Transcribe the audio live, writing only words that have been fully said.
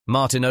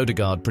Martin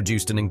Odegaard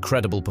produced an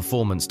incredible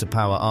performance to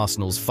power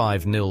Arsenal's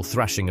 5-0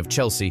 thrashing of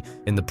Chelsea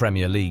in the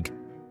Premier League.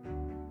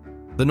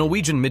 The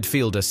Norwegian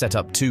midfielder set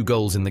up 2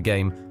 goals in the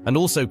game and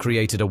also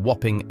created a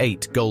whopping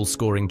 8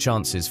 goal-scoring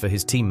chances for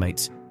his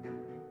teammates.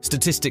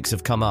 Statistics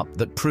have come up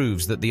that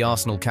proves that the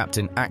Arsenal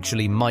captain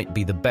actually might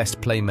be the best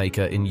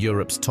playmaker in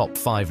Europe's top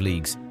 5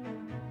 leagues.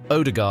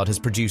 Odegaard has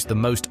produced the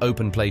most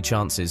open play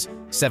chances,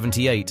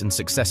 78, and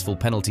successful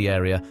penalty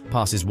area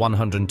passes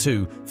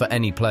 102 for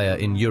any player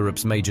in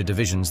Europe's major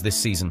divisions this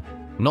season.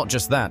 Not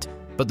just that,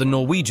 but the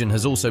Norwegian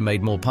has also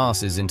made more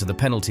passes into the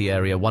penalty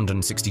area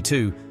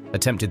 162,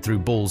 attempted through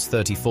balls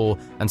 34,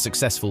 and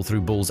successful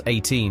through balls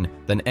 18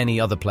 than any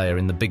other player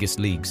in the biggest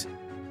leagues.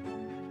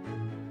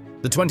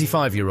 The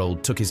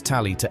 25-year-old took his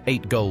tally to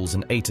 8 goals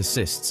and 8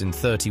 assists in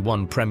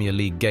 31 Premier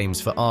League games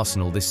for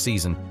Arsenal this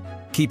season,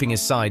 keeping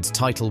his side's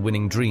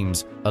title-winning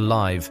dreams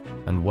alive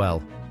and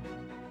well.